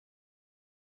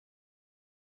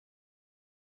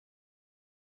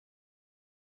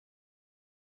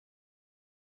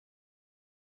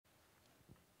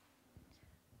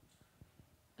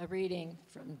A reading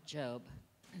from Job.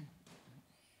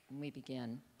 We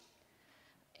begin.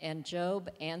 And Job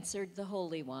answered the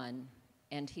Holy One,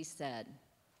 and he said,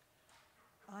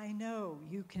 I know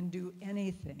you can do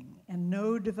anything, and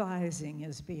no devising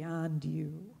is beyond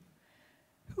you.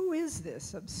 Who is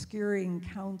this obscuring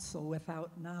counsel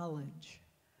without knowledge?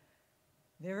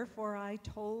 Therefore I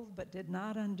told but did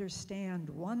not understand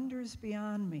wonders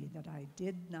beyond me that I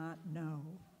did not know.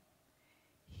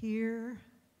 Hear,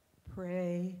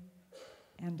 pray,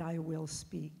 and I will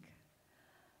speak.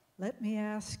 Let me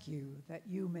ask you that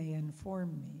you may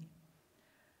inform me.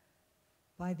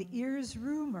 By the ear's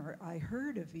rumor I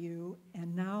heard of you,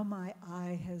 and now my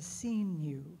eye has seen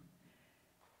you.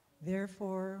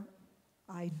 Therefore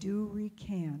I do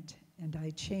recant, and I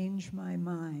change my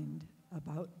mind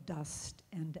about dust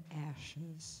and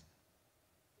ashes.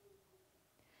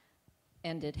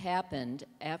 And it happened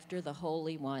after the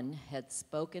Holy One had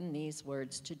spoken these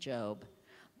words to Job,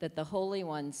 that the Holy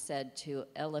One said to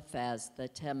Eliphaz the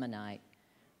Temanite,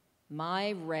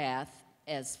 My wrath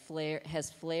has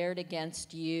flared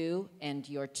against you and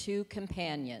your 2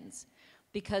 companions,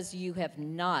 because you have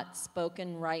not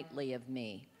spoken rightly of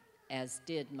me, as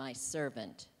did my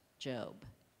servant Job.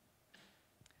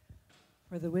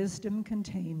 For the wisdom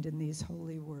contained in these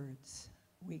holy words,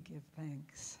 we give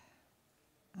thanks.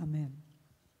 Amen.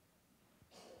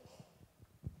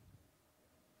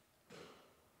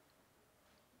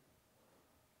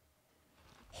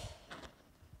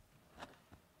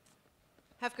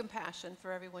 Have compassion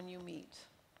for everyone you meet,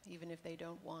 even if they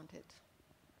don't want it.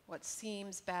 What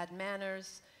seems bad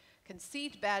manners,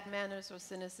 conceit, bad manners, or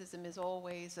cynicism is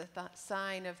always a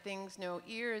sign of things no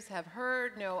ears have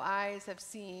heard, no eyes have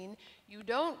seen. You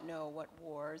don't know what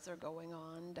wars are going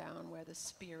on down where the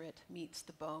spirit meets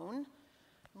the bone.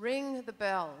 Ring the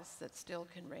bells that still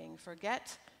can ring.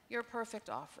 Forget your perfect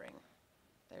offering.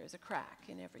 There is a crack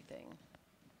in everything.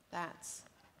 That's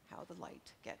how the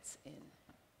light gets in.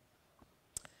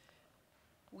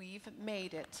 We've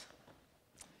made it.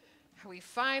 We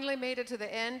finally made it to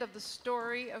the end of the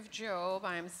story of Job.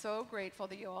 I am so grateful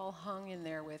that you all hung in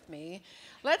there with me.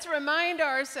 Let's remind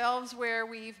ourselves where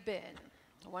we've been.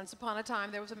 Once upon a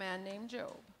time, there was a man named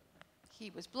Job.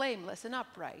 He was blameless and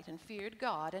upright and feared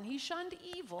God, and he shunned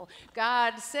evil.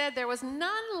 God said there was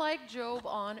none like Job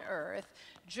on earth.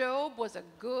 Job was a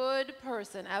good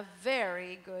person, a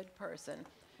very good person.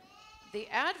 The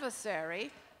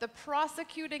adversary, the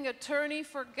prosecuting attorney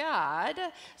for God,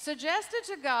 suggested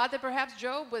to God that perhaps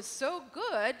Job was so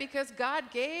good because God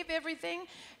gave everything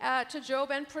to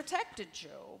Job and protected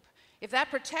Job. If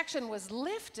that protection was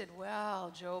lifted,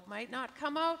 well, Job might not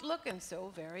come out looking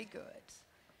so very good.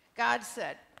 God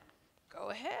said, go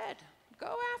ahead,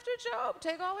 go after Job,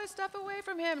 take all his stuff away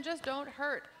from him, just don't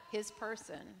hurt his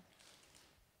person.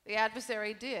 The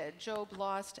adversary did. Job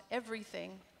lost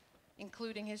everything,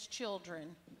 including his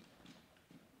children.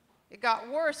 It got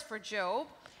worse for Job.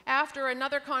 After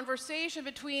another conversation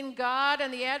between God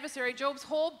and the adversary, Job's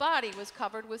whole body was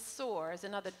covered with sores,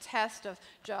 another test of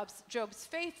Job's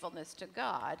faithfulness to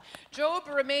God. Job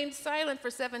remained silent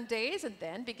for 7 days and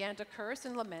then began to curse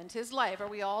and lament his life. Are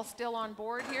we all still on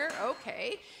board here?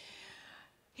 Okay.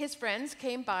 His friends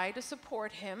came by to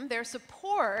support him. Their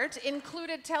support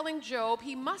included telling Job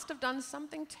he must have done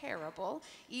something terrible,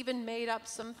 even made up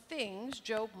some things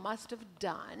Job must have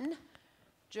done.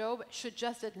 Job should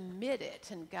just admit it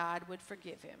and God would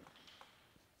forgive him.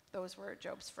 Those were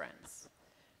Job's friends.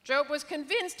 Job was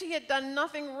convinced he had done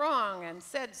nothing wrong and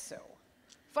said so.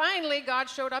 Finally, God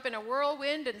showed up in a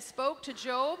whirlwind and spoke to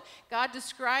Job. God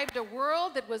described a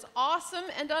world that was awesome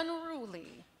and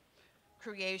unruly.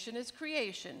 Creation is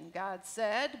creation, God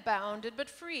said, bounded but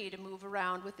free to move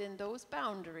around within those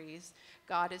boundaries.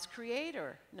 God is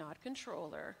creator, not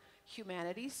controller.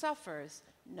 Humanity suffers,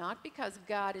 not because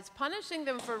God is punishing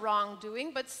them for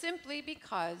wrongdoing, but simply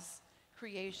because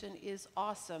creation is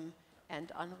awesome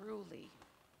and unruly.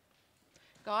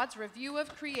 God's review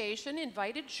of creation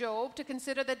invited Job to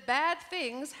consider that bad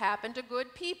things happen to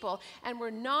good people and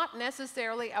were not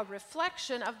necessarily a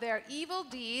reflection of their evil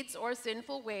deeds or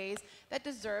sinful ways that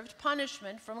deserved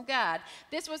punishment from God.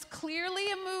 This was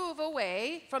clearly a move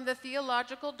away from the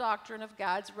theological doctrine of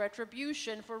God's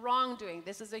retribution for wrongdoing.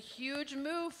 This is a huge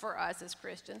move for us as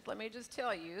Christians, let me just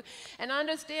tell you. An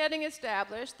understanding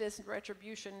established, this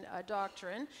retribution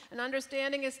doctrine, an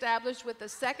understanding established with the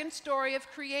second story of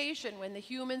creation when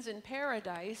the humans in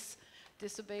paradise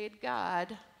disobeyed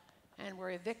God and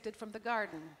were evicted from the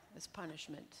garden as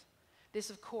punishment. This,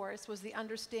 of course, was the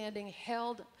understanding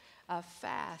held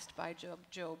fast by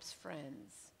Job's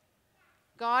friends.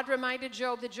 God reminded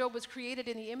Job that Job was created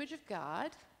in the image of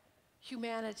God.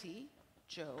 Humanity,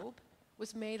 Job,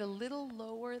 was made a little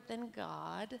lower than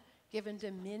God, given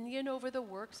dominion over the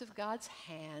works of God's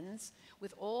hands,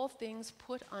 with all things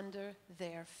put under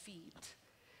their feet.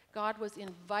 God was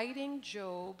inviting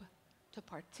Job to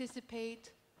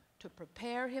participate, to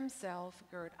prepare himself,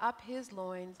 gird up his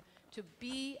loins, to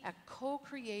be a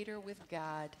co-creator with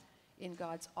God in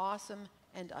God's awesome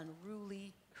and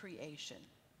unruly creation.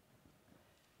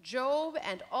 Job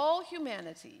and all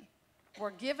humanity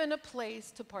were given a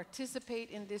place to participate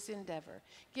in this endeavor,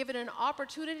 given an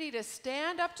opportunity to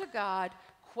stand up to God,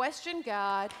 question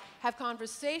God, have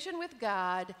conversation with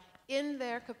God in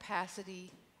their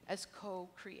capacity as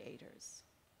co-creators.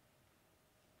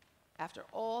 After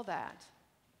all that,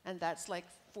 and that's like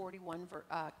 41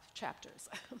 chapters.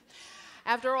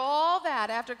 After all that,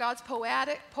 after God's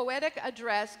poetic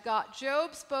address,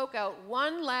 Job spoke out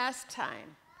one last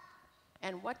time.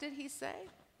 And what did he say?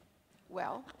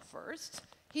 Well, first,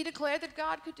 he declared that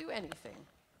God could do anything.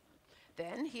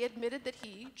 Then he admitted that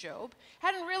he, Job,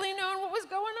 hadn't really known what was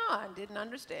going on, didn't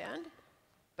understand.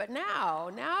 But now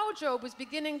Job was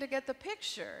beginning to get the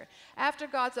picture. After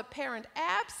God's apparent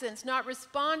absence, not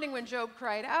responding when Job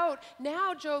cried out,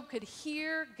 now Job could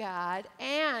hear God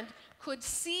and could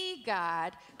see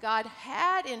God. God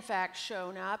had, in fact,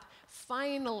 shown up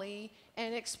finally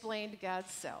and explained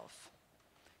God's self.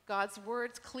 God's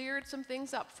words cleared some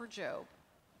things up for Job.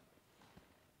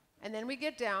 And then we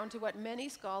get down to what many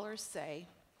scholars say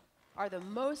are the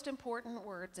most important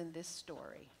words in this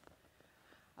story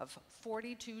of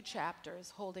 42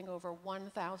 chapters holding over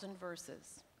 1,000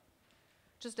 verses.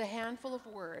 Just a handful of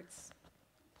words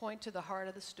point to the heart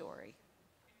of the story.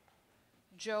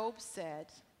 Job said,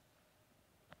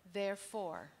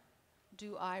 "Therefore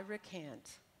do I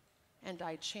recant, and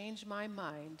I change my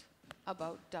mind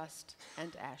about dust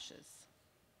and ashes."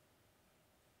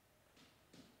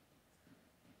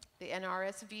 The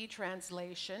NRSV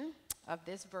translation of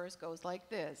this verse goes like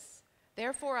this: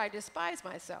 "Therefore I despise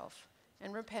myself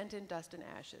and repent in dust and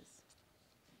ashes."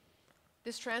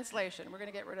 This translation, we're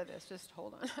going to get rid of this, just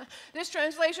hold on. This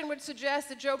translation would suggest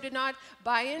that Job did not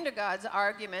buy into God's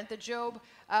argument that Job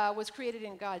was created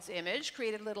in God's image,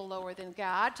 created a little lower than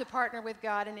God, to partner with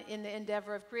God in the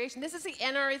endeavor of creation. This is the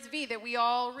NRSV that we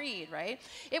all read, right?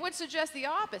 It would suggest the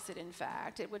opposite, in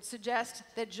fact. It would suggest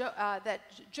that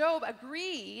Job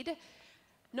agreed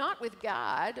not with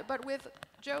God, but with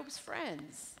Job's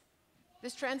friends.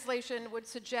 This translation would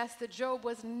suggest that Job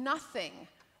was nothing,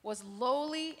 was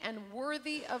lowly and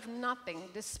worthy of nothing,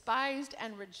 despised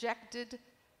and rejected.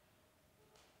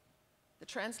 The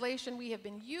translation we have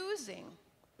been using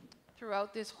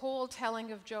throughout this whole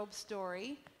telling of Job's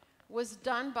story was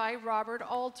done by Robert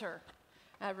Alter,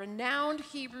 a renowned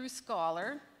Hebrew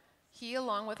scholar. He,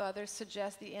 along with others,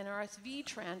 suggest the NRSV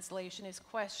translation is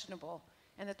questionable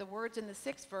and that the words in the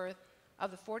 6th verse of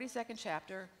the 42nd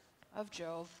chapter of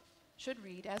Job should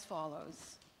read as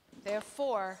follows: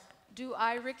 "Therefore do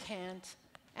I recant,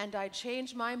 and I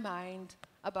change my mind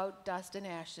about dust and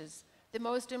ashes." The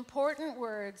most important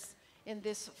words in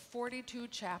this 42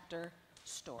 chapter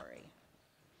story.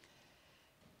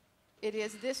 It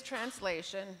is this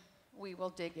translation we will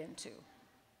dig into.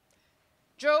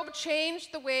 Job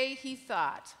changed the way he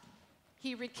thought.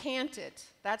 He recanted.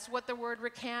 That's what the word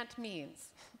recant means.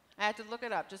 I had to look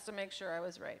it up just to make sure I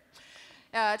was right.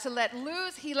 He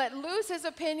let loose his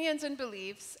opinions and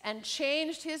beliefs and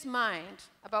changed his mind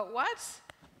about what?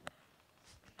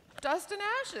 Dust and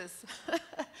ashes.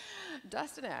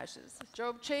 Dust and ashes.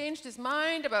 Job changed his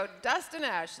mind about dust and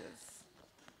ashes.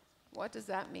 What does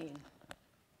that mean?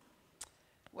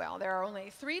 Well, there are only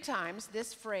 3 times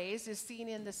this phrase is seen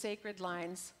in the sacred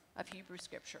lines of Hebrew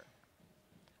Scripture.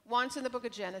 Once in the book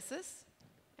of Genesis,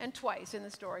 and twice in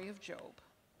the story of Job.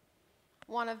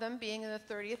 One of them being in the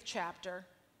 30th chapter,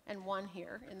 and one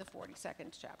here in the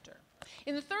 42nd chapter.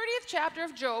 In the 30th chapter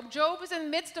of Job, Job was in the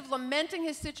midst of lamenting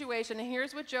his situation, and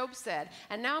here's what Job said: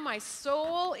 "And now my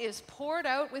soul is poured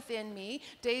out within me.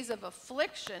 Days of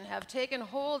affliction have taken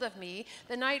hold of me.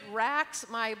 The night racks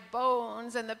my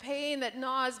bones, and the pain that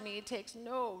gnaws me takes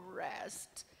no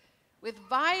rest. With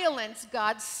violence,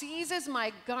 God seizes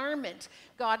my garment.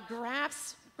 God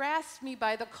grasps me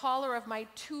by the collar of my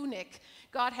tunic.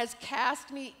 God has cast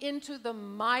me into the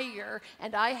mire,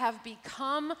 and I have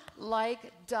become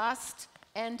like dust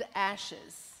and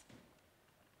ashes."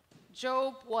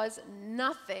 Job was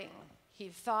nothing, he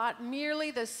thought,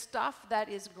 merely the stuff that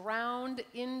is ground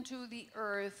into the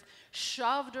earth,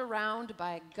 shoved around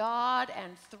by God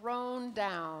and thrown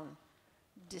down,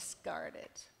 discarded.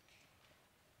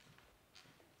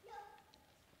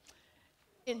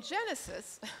 In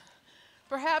Genesis,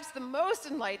 perhaps the most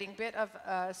enlightening bit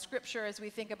of Scripture as we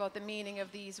think about the meaning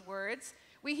of these words,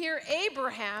 We hear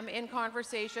Abraham in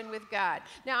conversation with God.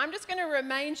 Now, I'm just going to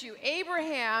remind you,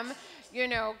 Abraham, you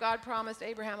know, God promised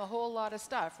Abraham a whole lot of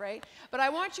stuff, right? But I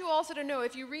want you also to know,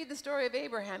 if you read the story of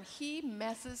Abraham, he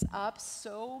messes up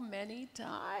so many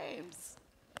times.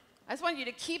 I just want you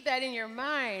to keep that in your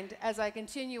mind as I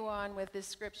continue on with this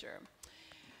scripture.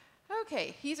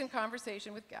 Okay, he's in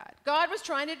conversation with God. God was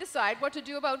trying to decide what to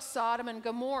do about Sodom and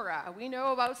Gomorrah. We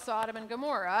know about Sodom and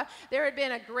Gomorrah. There had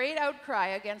been a great outcry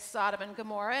against Sodom and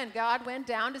Gomorrah, and God went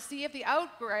down to see if the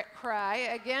outcry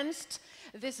against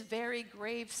this very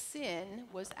grave sin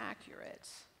was accurate.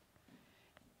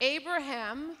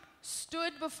 Abraham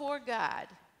stood before God.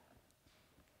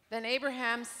 Then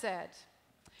Abraham said,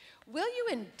 "Will you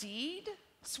indeed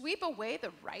sweep away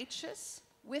the righteous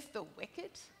with the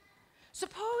wicked?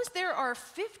 Suppose there are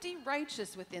 50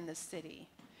 righteous within the city.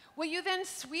 Will you then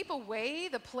sweep away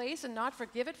the place and not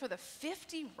forgive it for the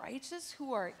 50 righteous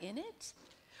who are in it?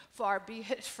 Far be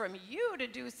it from you to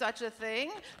do such a thing,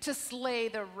 to slay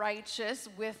the righteous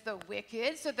with the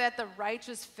wicked, so that the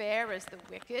righteous fare as the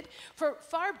wicked. For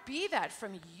far be that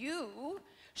from you.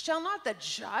 Shall not the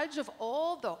judge of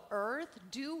all the earth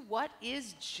do what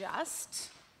is just?"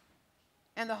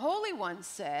 And the Holy One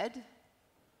said,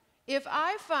 "If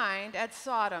I find at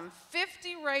Sodom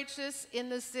 50 righteous in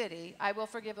the city, I will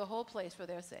forgive the whole place for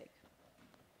their sake."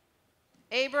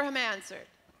 Abraham answered,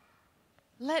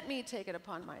 "Let me take it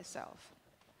upon myself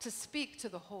to speak to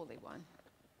the Holy One.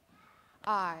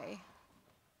 I,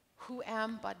 who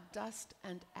am but dust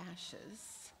and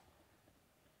ashes,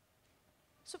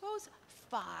 suppose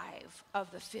 5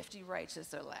 of the 50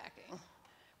 righteous are lacking.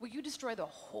 Will you destroy the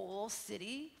whole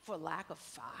city for lack of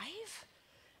 5?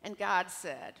 And God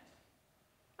said,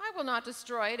 "I will not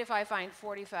destroy it if I find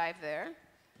 45 there."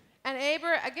 And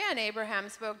again Abraham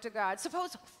spoke to God,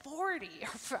 "Suppose 40 are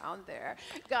found there."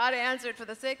 God answered, "For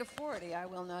the sake of 40, I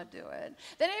will not do it."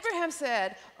 Then Abraham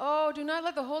said, "Oh, do not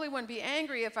let the Holy One be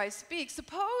angry if I speak.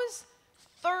 Suppose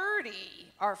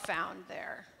 30 are found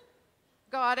there."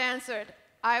 God answered,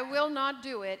 "I will not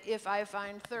do it if I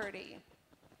find 30.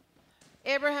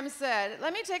 Abraham said,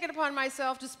 "Let me take it upon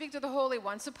myself to speak to the Holy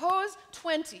One. Suppose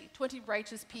 20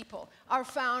 righteous people are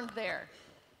found there."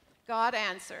 God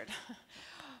answered,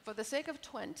 "For the sake of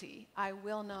 20, I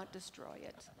will not destroy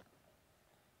it."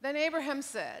 Then Abraham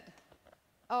said,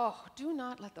 "Oh, do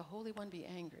not let the Holy One be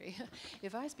angry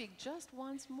if I speak just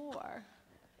once more.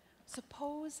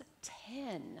 Suppose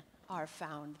 10 are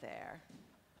found there."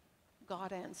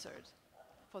 God answered,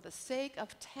 "For the sake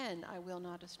of 10, I will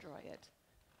not destroy it."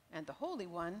 And the Holy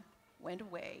One went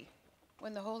away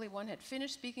when the Holy One had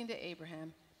finished speaking to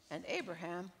Abraham, and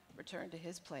Abraham returned to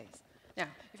his place. Now,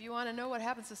 if you want to know what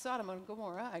happens to Sodom and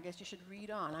Gomorrah, I guess you should read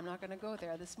on. I'm not going to go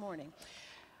there this morning.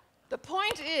 The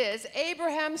point is,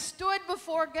 Abraham stood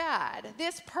before God.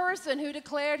 This person who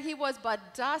declared he was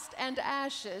but dust and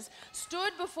ashes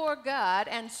stood before God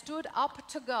and stood up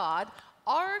to God,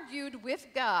 argued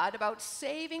with God about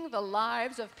saving the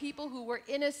lives of people who were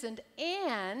innocent,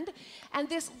 and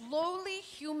this lowly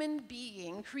human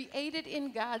being created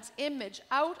in God's image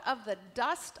out of the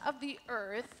dust of the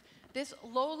earth, this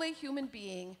lowly human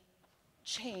being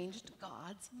changed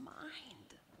God's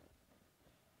mind.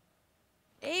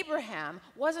 Abraham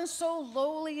wasn't so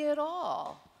lowly at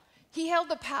all. He held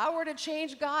the power to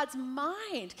change God's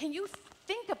mind. Can you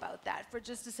think about that for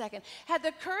just a second? Had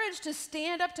the courage to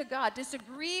stand up to God,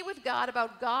 disagree with God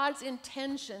about God's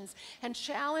intentions, and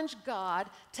challenge God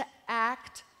to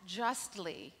act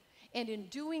justly. And in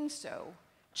doing so,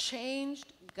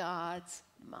 changed God's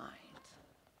mind.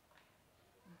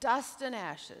 Dust and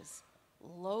ashes,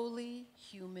 lowly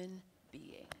human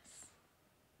beings.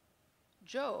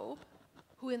 Job,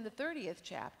 who in the 30th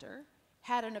chapter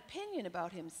had an opinion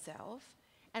about himself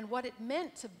and what it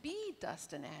meant to be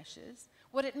dust and ashes,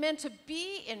 what it meant to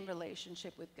be in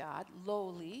relationship with God,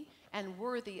 lowly and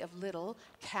worthy of little,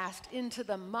 cast into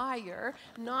the mire,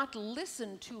 not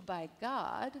listened to by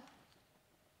God,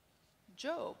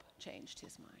 Job changed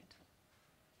his mind.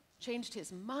 Changed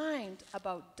his mind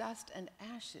about dust and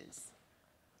ashes,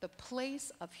 the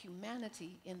place of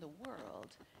humanity in the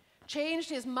world. Changed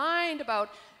his mind about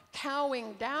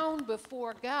cowing down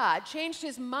before God, changed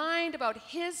his mind about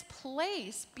his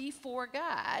place before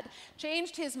God,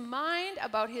 changed his mind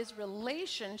about his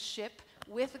relationship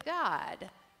with God.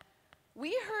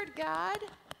 We heard God,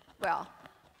 well,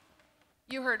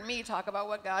 you heard me talk about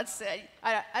what God said.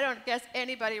 I don't guess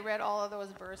anybody read all of those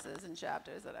verses and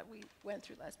chapters that we went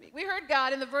through last week. We heard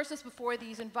God in the verses before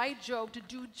these invite Job to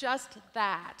do just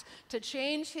that, to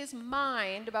change his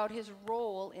mind about his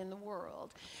role in the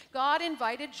world. God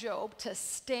invited Job to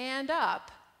stand up,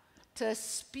 to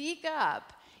speak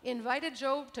up invited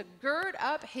Job to gird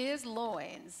up his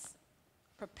loins,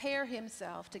 prepare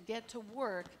himself to get to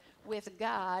work with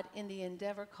God in the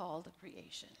endeavor called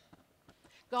creation.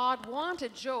 God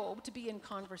wanted Job to be in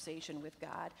conversation with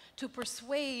God, to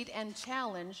persuade and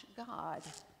challenge God.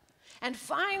 And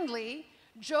finally,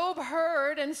 Job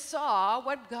heard and saw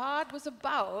what God was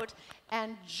about,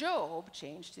 and Job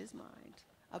changed his mind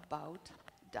about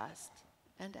dust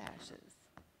and ashes.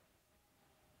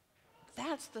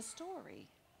 That's the story.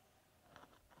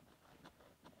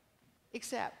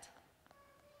 Except,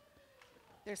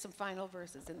 there's some final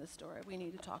verses in the story we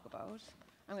need to talk about.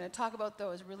 I'm going to talk about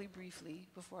those really briefly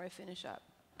before I finish up.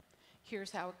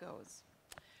 Here's how it goes.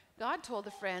 God told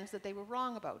the friends that they were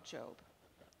wrong about Job.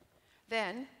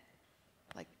 Then,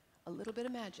 like a little bit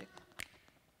of magic,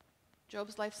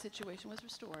 Job's life situation was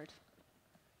restored.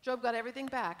 Job got everything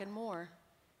back and more.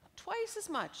 Twice as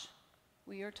much,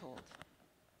 we are told.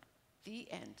 The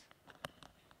end.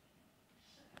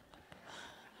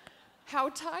 How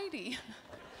tidy.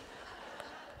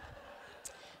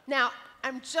 Now,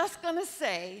 I'm just going to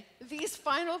say these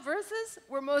final verses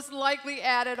were most likely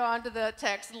added onto the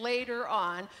text later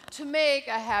on to make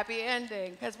a happy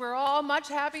ending, because we're all much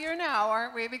happier now,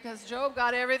 aren't we? Because Job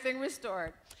got everything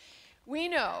restored. We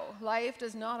know life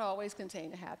does not always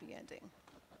contain a happy ending.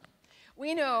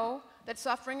 We know that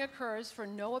suffering occurs for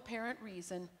no apparent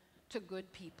reason to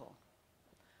good people.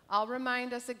 I'll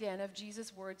remind us again of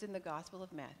Jesus' words in the Gospel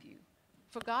of Matthew.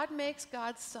 For God makes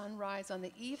God's sun rise on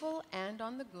the evil and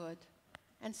on the good,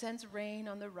 and sends rain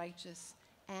on the righteous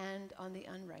and on the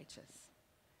unrighteous.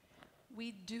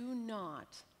 We do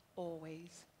not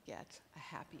always get a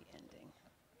happy ending.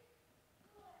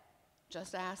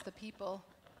 Just ask the people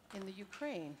in the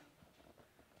Ukraine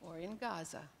or in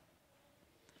Gaza.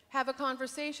 Have a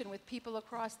conversation with people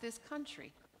across this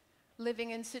country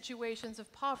living in situations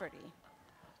of poverty,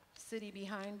 sitting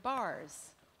behind bars,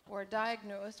 or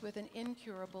diagnosed with an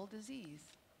incurable disease.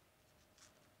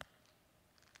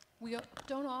 We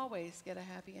don't always get a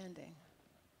happy ending.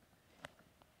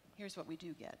 Here's what we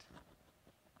do get.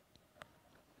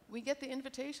 We get the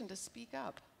invitation to speak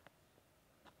up,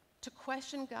 to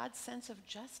question God's sense of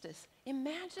justice.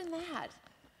 Imagine that.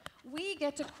 We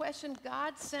get to question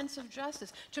God's sense of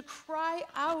justice, to cry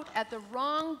out at the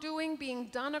wrongdoing being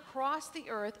done across the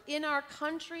earth, in our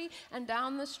country and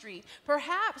down the street.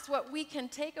 Perhaps what we can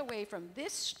take away from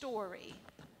this story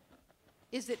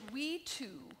is that we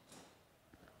too,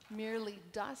 merely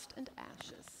dust and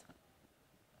ashes,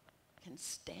 can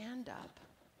stand up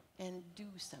and do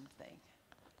something.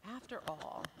 After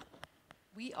all,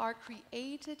 we are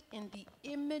created in the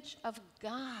image of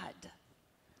God,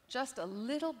 just a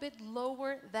little bit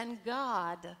lower than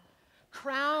God,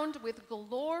 crowned with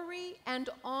glory and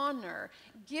honor,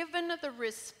 given the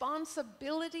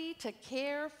responsibility to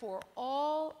care for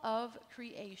all of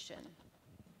creation.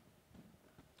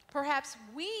 Perhaps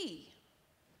we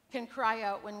can cry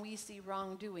out when we see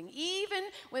wrongdoing, even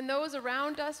when those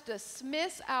around us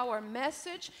dismiss our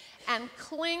message and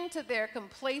cling to their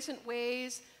complacent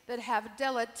ways that have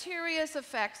deleterious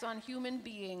effects on human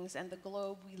beings and the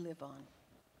globe we live on.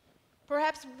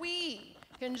 Perhaps we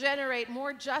can generate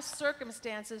more just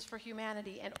circumstances for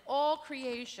humanity and all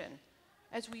creation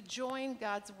as we join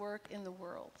God's work in the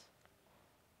world.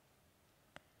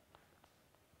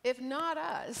 If not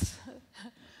us,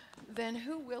 then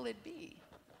who will it be?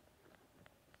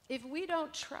 If we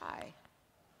don't try,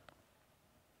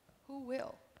 who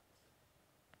will?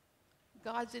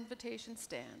 God's invitation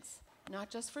stands, not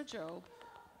just for Job,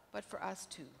 but for us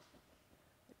too.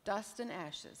 Dust and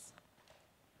ashes,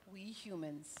 we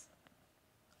humans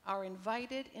are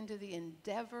invited into the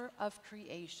endeavor of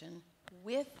creation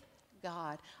with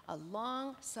God,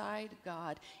 alongside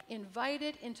God,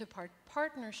 invited into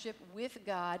partnership with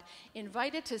God,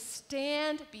 invited to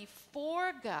stand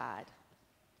before God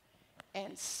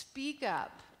and speak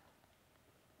up,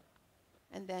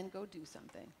 and then go do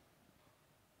something.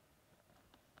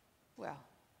 Well,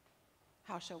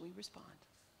 how shall we respond?